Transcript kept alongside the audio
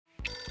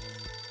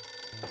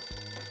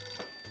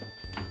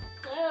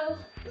Uh-oh.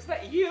 Is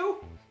that you?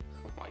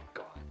 Oh my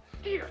God.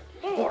 Dear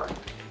Lord.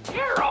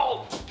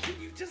 Harold!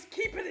 Can you just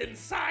keep it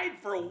inside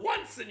for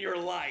once in your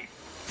life?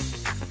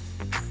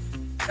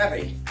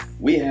 Abby,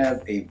 we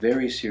have a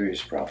very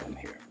serious problem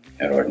here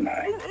at Arden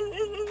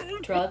High.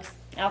 Drugs?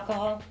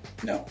 Alcohol?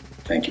 No,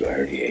 thank you, I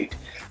already ate.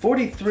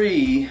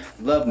 43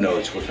 love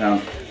notes were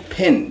found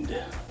pinned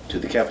to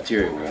the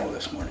cafeteria wall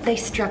this morning. They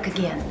struck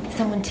again.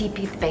 Someone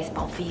TP'd the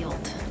baseball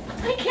field.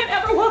 I can't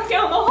ever walk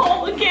down the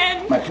hall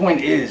again. My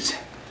point is,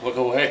 Look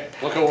away.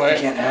 Look away.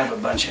 you can't have a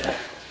bunch of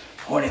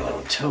horny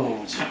little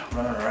toads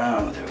running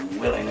around with their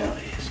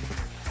willy-nillys.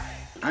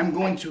 I'm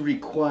going to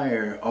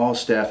require all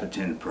staff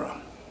attend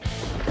prom.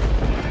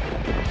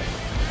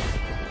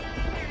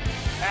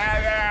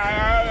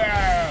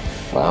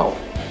 Wow.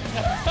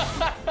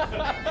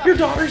 Your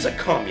daughter's a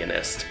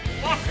communist.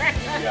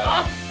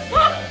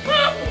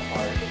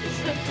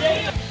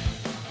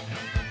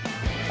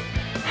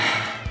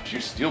 Did you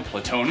steal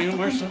plutonium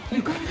or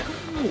something?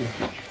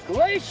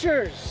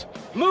 Glaciers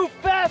move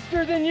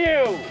faster than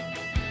you!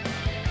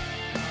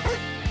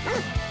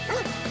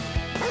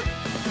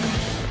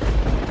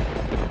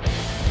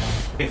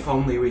 If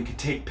only we could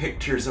take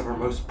pictures of our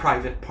most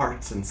private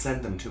parts and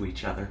send them to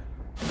each other.